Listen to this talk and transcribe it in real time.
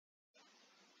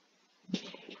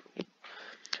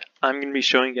I'm going to be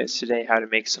showing you guys today how to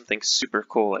make something super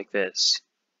cool like this.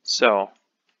 So,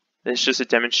 this is just a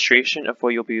demonstration of what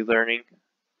you'll be learning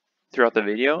throughout the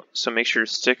video, so make sure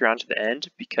to stick around to the end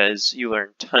because you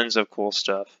learn tons of cool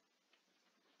stuff.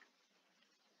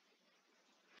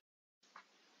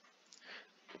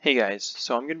 Hey guys,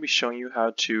 so I'm going to be showing you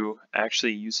how to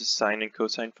actually use the sine and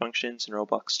cosine functions in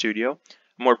Roblox Studio,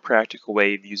 a more practical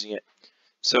way of using it.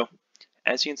 So,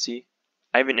 as you can see,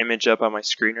 I have an image up on my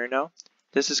screen right now.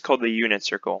 This is called the unit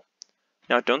circle.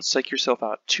 Now don't psych yourself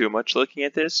out too much looking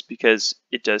at this because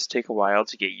it does take a while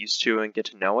to get used to and get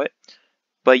to know it,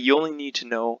 but you only need to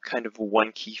know kind of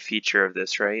one key feature of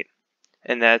this, right?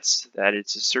 And that's that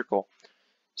it's a circle.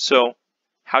 So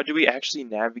how do we actually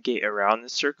navigate around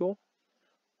this circle?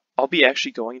 I'll be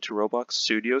actually going to Roblox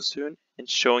Studio soon and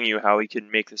showing you how we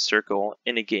can make the circle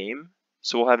in a game.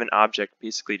 So we'll have an object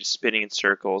basically just spinning in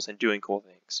circles and doing cool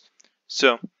things.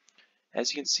 So as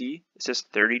you can see, it says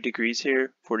 30 degrees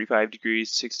here, 45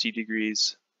 degrees, 60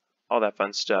 degrees, all that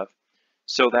fun stuff.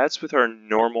 So that's with our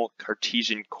normal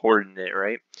Cartesian coordinate,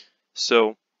 right?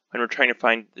 So when we're trying to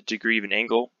find the degree of an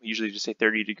angle, we usually just say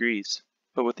 30 degrees.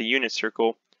 But with the unit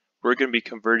circle, we're going to be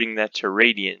converting that to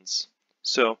radians.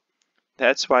 So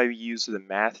that's why we use the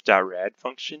math.rad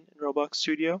function in Roblox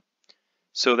Studio.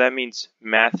 So that means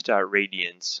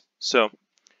math.radians. So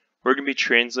we're going to be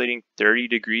translating 30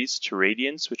 degrees to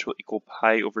radians, which will equal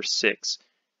pi over 6.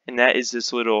 And that is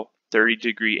this little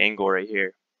 30-degree angle right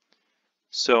here.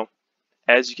 So,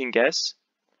 as you can guess,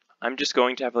 I'm just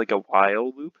going to have like a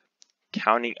while loop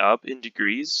counting up in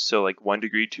degrees. So like 1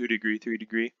 degree, 2 degree, 3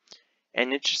 degree.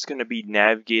 And it's just going to be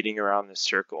navigating around the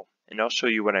circle. And I'll show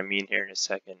you what I mean here in a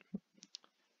second.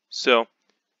 So,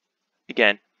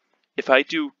 again, if I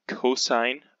do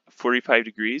cosine of 45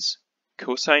 degrees,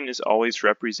 cosine is always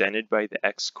represented by the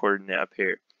x-coordinate up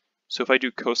here. So if I do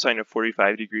cosine of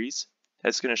 45 degrees,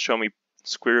 that's going to show me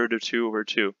square root of 2 over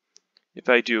 2. If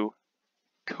I do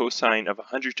cosine of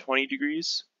 120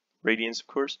 degrees, radians of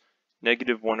course,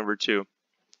 negative 1 over 2.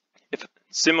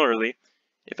 Similarly,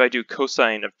 if I do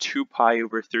cosine of 2 pi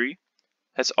over 3,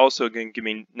 that's also going to give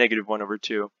me negative 1 over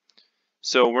 2.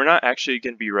 So we're not actually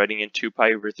going to be writing in 2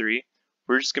 pi over 3.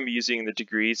 We're just going to be using the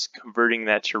degrees, converting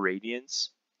that to radians,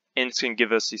 and it's going to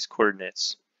give us these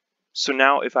coordinates. So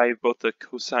now if I have both the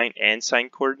cosine and sine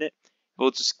coordinate, it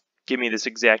will just give me this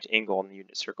exact angle in the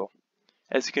unit circle.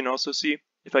 As you can also see,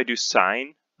 if I do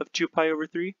sine of 2 pi over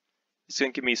 3, it's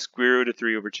going to give me square root of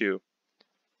 3 over 2.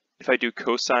 If I do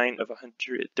cosine of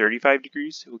 135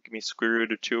 degrees, it will give me square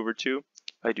root of 2 over 2.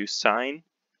 If I do sine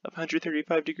of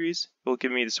 135 degrees, it will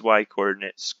give me this y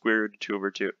coordinate, square root of 2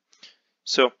 over 2.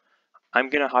 So I'm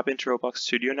going to hop into Roblox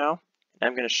Studio now, and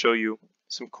I'm going to show you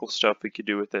some cool stuff we could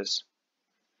do with this.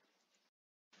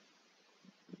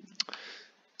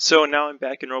 So now I'm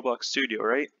back in Roblox Studio,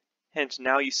 right? And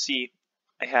now you see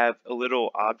I have a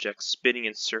little object spinning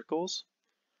in circles.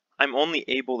 I'm only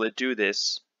able to do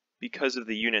this because of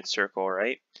the unit circle,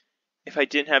 right? If I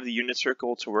didn't have the unit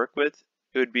circle to work with,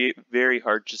 it would be very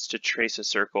hard just to trace a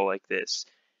circle like this.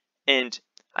 And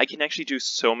I can actually do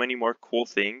so many more cool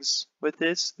things with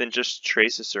this than just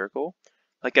trace a circle.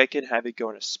 Like I can have it go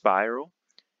in a spiral.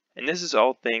 And this is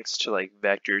all thanks to like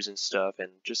vectors and stuff and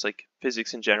just like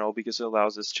physics in general because it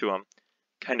allows us to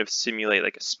kind of simulate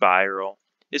like a spiral.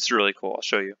 It's really cool, I'll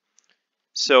show you.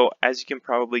 So as you can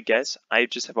probably guess, I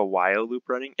just have a while loop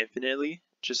running infinitely,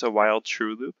 just a while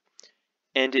true loop.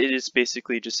 And it is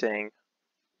basically just saying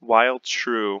while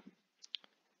true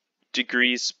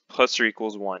degrees plus or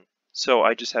equals 1. So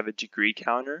I just have a degree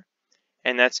counter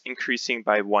and that's increasing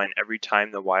by 1 every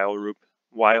time the while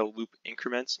loop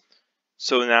increments.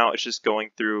 So now it's just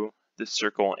going through the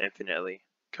circle infinitely,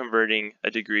 converting a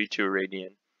degree to a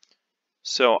radian.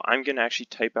 So I'm going to actually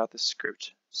type out the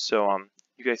script so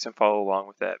you guys can follow along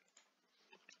with that.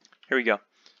 Here we go.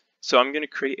 So I'm going to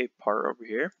create a part over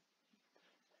here,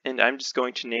 and I'm just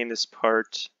going to name this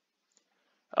part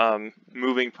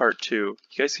moving part 2. You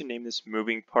guys can name this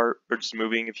moving part or just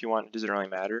moving if you want. It doesn't really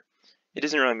matter. It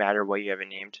doesn't really matter what you have it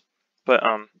named, but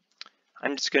I'm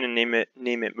just going to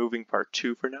name it moving part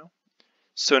 2 for now.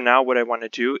 So now what I want to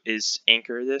do is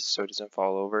anchor this so it doesn't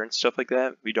fall over and stuff like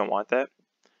that. We don't want that.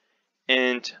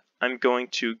 And I'm going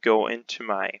to go into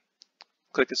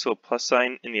click this little plus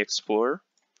sign in the Explorer,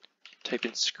 type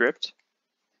in script,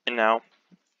 and now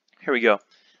here we go.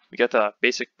 We got the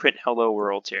basic print hello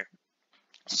world here.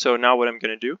 So now what I'm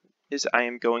going to do is I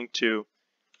am going to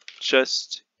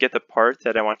just get the part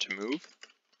that I want to move,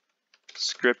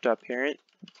 script.parent,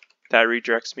 that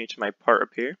redirects me to my part up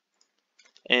here.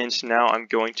 And now I'm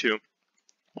going to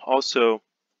also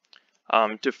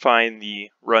define the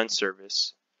run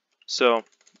service. So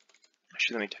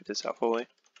Actually, let me type this out fully.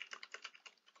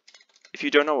 If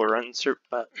you don't know what run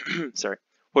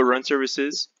service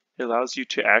is, it allows you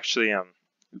to actually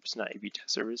oops, not A/B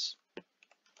test service.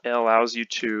 It allows you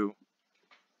to,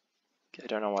 I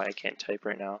don't know why I can't type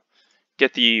right now,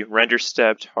 get the render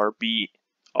stepped, heartbeat,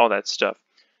 all that stuff.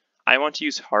 I want to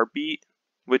use heartbeat,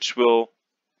 which will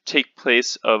take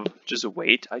place of just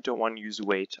wait. I don't want to use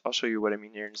wait. I'll show you what I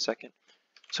mean here in a second.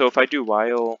 So if I do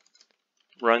while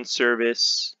run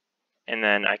service, and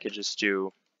then I could just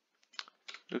do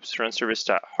run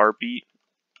service.heartbeat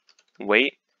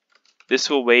wait. This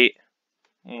will wait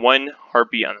 1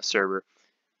 heartbeat on the server.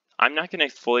 I'm not going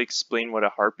to fully explain what a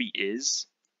heartbeat is,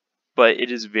 but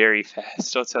it is very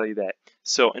fast, I'll tell you that.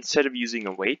 So instead of using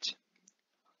a wait,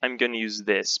 I'm going to use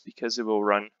this because it will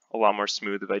run a lot more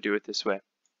smooth if I do it this way.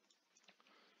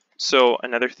 So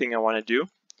another thing I want to do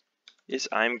is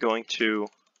I'm going to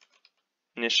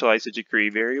initialize a degree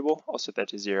variable. I'll set that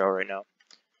to 0 right now.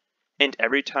 And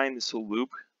every time this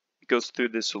loop goes through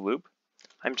this loop,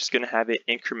 I'm just going to have it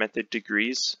increment the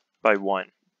degrees by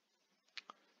 1.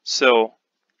 So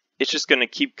it's just going to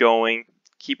keep going,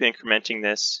 keep incrementing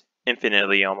this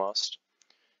infinitely almost.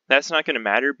 That's not going to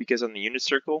matter because on the unit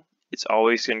circle, it's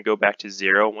always going to go back to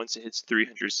 0 once it hits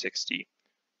 360.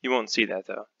 You won't see that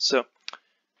though. So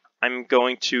I'm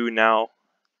going to now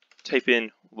type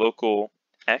in local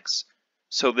x.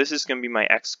 So this is going to be my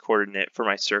x coordinate for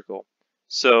my circle.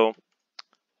 So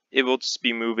it will just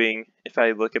be moving, if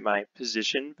I look at my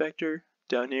position vector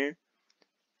down here,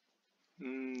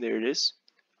 there it is.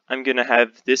 I'm going to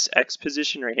have this x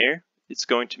position right here. It's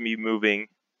going to be moving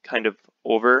kind of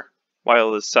over,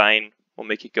 while the sine will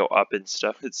make it go up and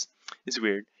stuff. It's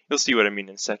weird. You'll see what I mean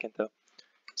in a second though.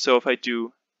 So if I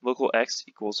do local x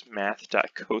equals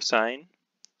math.cosine,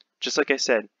 just like I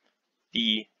said,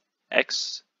 the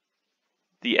x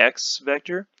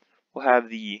vector will have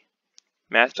the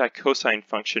math.cosine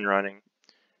function running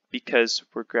because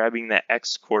we're grabbing that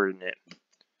x coordinate.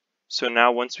 So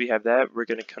now once we have that, we're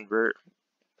going to convert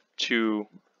to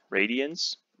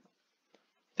radians,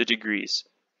 the degrees.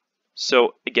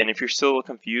 So again, if you're still a little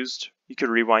confused, you could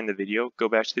rewind the video, go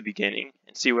back to the beginning,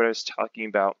 and see what I was talking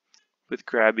about with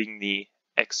grabbing the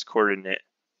x coordinate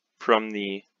from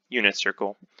the unit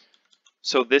circle.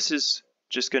 So this is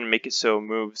just going to make it so it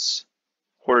moves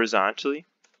horizontally.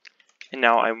 And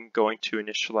now I'm going to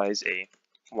initialize a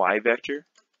y vector,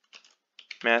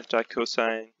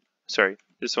 math.cosine, sorry,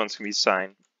 this one's going to be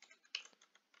sine.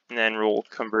 And then we'll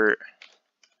convert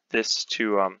this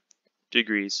to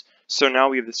degrees. So now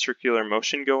we have the circular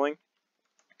motion going.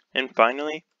 And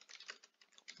finally,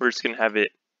 we're just going to have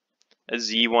it a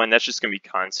z1. That's just going to be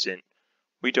constant.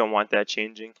 We don't want that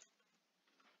changing.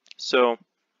 So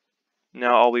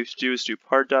now all we have to do is do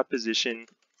part.position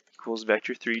equals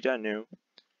vector3.new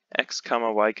x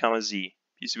comma y comma z,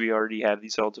 because we already have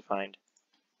these all defined.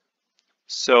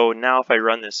 So now if I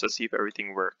run this, let's see if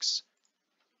everything works.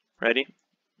 Ready?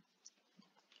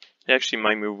 It actually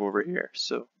might move over here,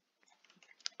 so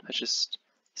let's just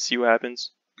see what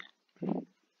happens.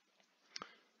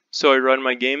 So I run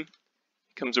my game,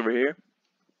 it comes over here.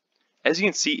 As you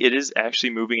can see, it is actually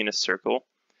moving in a circle.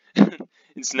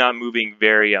 It's not moving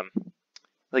very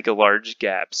like a large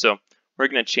gap. So we're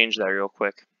going to change that real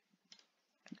quick.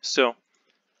 So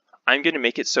I'm going to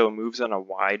make it so it moves on a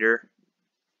wider,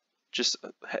 it's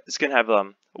going to have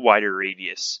a wider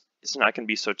radius. It's not going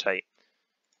to be so tight.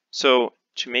 So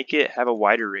to make it have a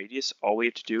wider radius, all we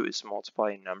have to do is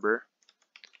multiply a number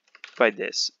by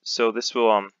this. So this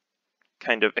will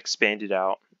kind of expand it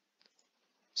out.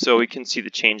 So we can see the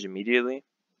change immediately.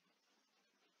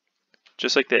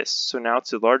 Just like this. So now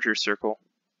it's a larger circle.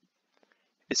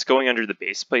 It's going under the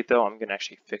base plate though. I'm going to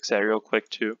actually fix that real quick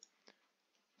too.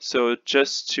 So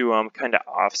just to kind of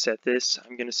offset this,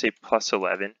 I'm going to say plus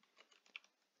 11.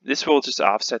 This will just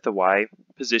offset the y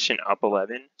position up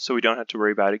 11, so we don't have to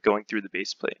worry about it going through the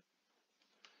base plate.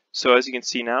 So as you can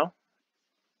see now,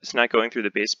 it's not going through the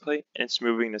base plate, and it's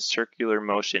moving in a circular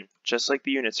motion, just like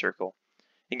the unit circle.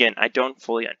 Again, I don't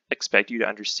fully expect you to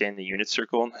understand the unit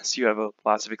circle unless you have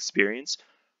lots of experience.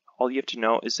 All you have to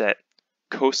know is that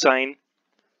cosine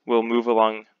will move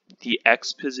along the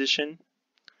x position,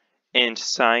 and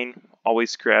sine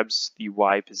always grabs the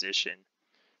y position.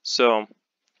 So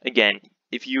again,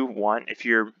 if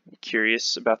you're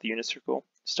curious about the unit circle,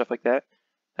 stuff like that,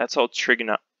 that's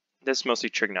mostly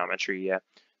trigonometry, yeah.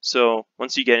 So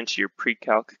once you get into your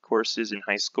pre-calc courses in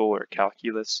high school or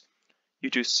calculus, you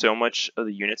do so much of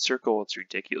the unit circle, it's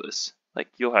ridiculous. Like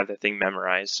you'll have that thing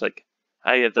memorized. Like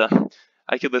I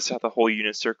could list out the whole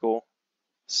unit circle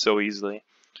so easily.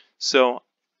 So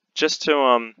just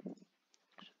to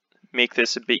make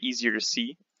this a bit easier to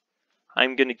see,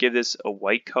 I'm going to give this a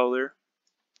white color,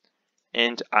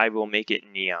 and I will make it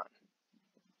neon.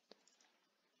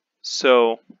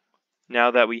 So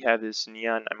now that we have this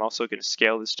neon, I'm also going to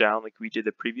scale this down like we did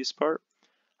the previous part.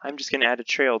 I'm just going to add a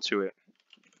trail to it.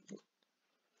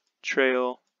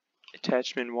 Trail,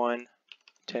 attachment 1,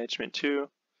 attachment 2.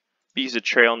 Because a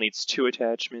trail needs 2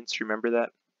 attachments, remember that?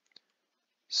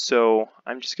 So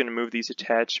I'm just going to move these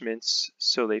attachments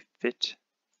so they fit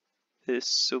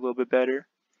this a little bit better.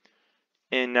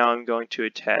 And now I'm going to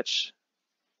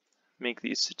make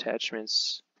these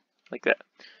attachments like that.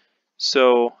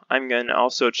 So I'm going to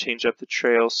also change up the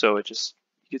trail so you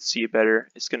can see it better.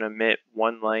 It's going to emit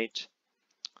 1 light.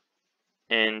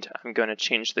 And I'm going to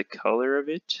change the color of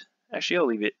it. Actually, I'll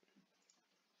leave it.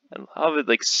 I'll have it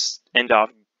like end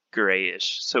off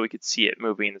grayish so we could see it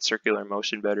moving in the circular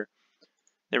motion better.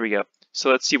 There we go. So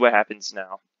let's see what happens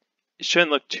now. It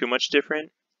shouldn't look too much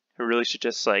different. It really should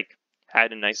just like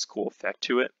add a nice cool effect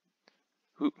to it.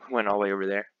 Ooh, went all the way over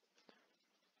there.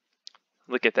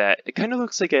 Look at that. It kind of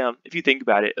looks like if you think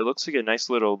about it, it looks like a nice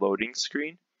little loading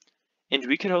screen. And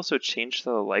we could also change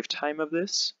the lifetime of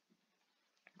this.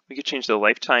 We could change the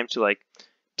lifetime to like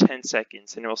 10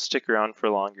 seconds and it will stick around for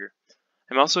longer.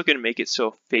 I'm also going to make it so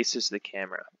it faces the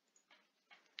camera.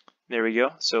 There we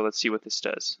go. So let's see what this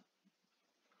does.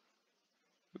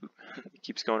 It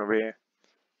keeps going over here.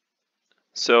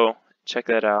 So check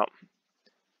that out.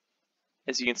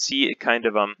 As you can see, it kind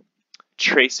of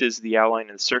traces the outline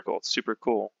of the circle. It's super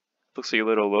cool. Looks like a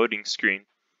little loading screen.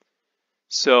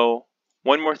 So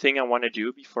one more thing I want to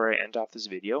do before I end off this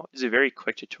video is a very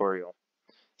quick tutorial.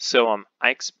 So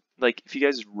if you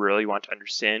guys really want to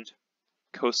understand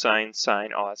cosine,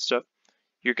 sine, all that stuff,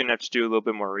 you're going to have to do a little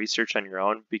bit more research on your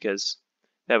own because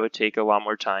that would take a lot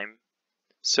more time.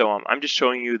 So I'm just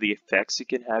showing you the effects you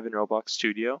can have in Roblox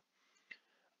Studio.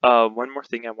 One more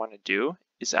thing I want to do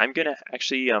is I'm going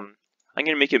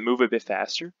to make it move a bit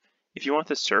faster. If you want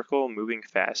the circle moving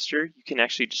faster, you can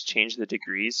actually just change the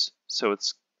degrees so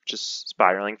it's just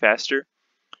spiraling faster.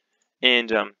 And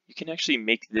you can actually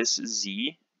make this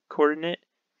Z coordinate.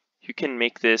 You can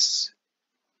make this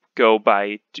go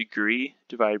by degree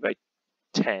divided by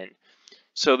 10.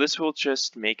 So this will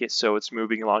just make it so it's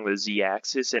moving along the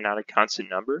Z-axis and not a constant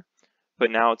number. But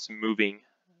now it's moving,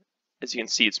 as you can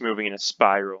see, it's moving in a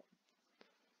spiral.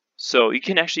 So you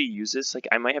can actually use this, like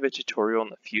I might have a tutorial in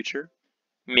the future,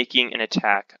 making an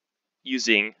attack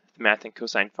using math and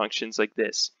cosine functions like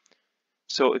this.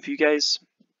 So if you guys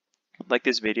like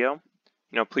this video,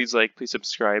 please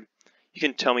subscribe. You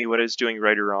can tell me what I was doing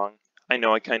right or wrong. I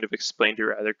know I kind of explained it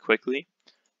rather quickly,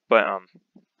 but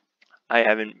I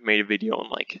haven't made a video in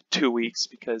like 2 weeks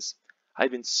because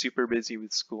I've been super busy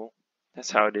with school.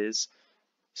 That's how it is.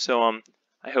 So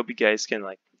I hope you guys can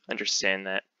like understand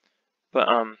that. But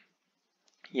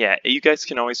yeah, you guys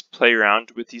can always play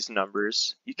around with these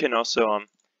numbers. You can also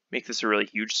make this a really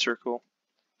huge circle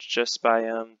just by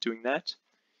doing that.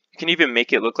 You can even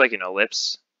make it look like an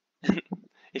ellipse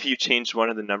if you change one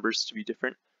of the numbers to be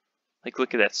different. Like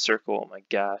look at that circle, oh my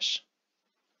gosh.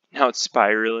 Now it's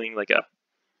spiraling like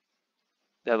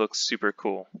that looks super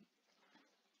cool.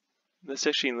 Let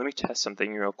me test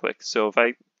something real quick. So if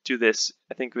I do this,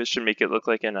 I think this should make it look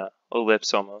like an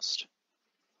ellipse almost.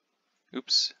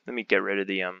 Oops, let me get rid of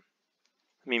the, let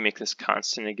me make this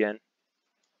constant again.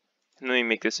 And let me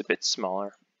make this a bit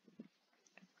smaller.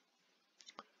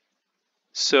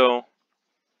 So,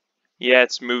 yeah,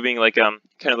 it's moving like, kind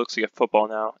of looks like a football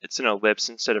now. It's an ellipse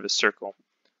instead of a circle.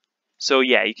 So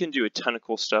yeah, you can do a ton of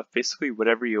cool stuff. Basically,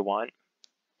 whatever you want,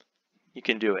 you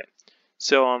can do it.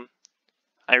 So,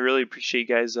 I really appreciate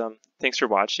you guys. Thanks for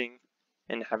watching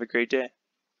and have a great day.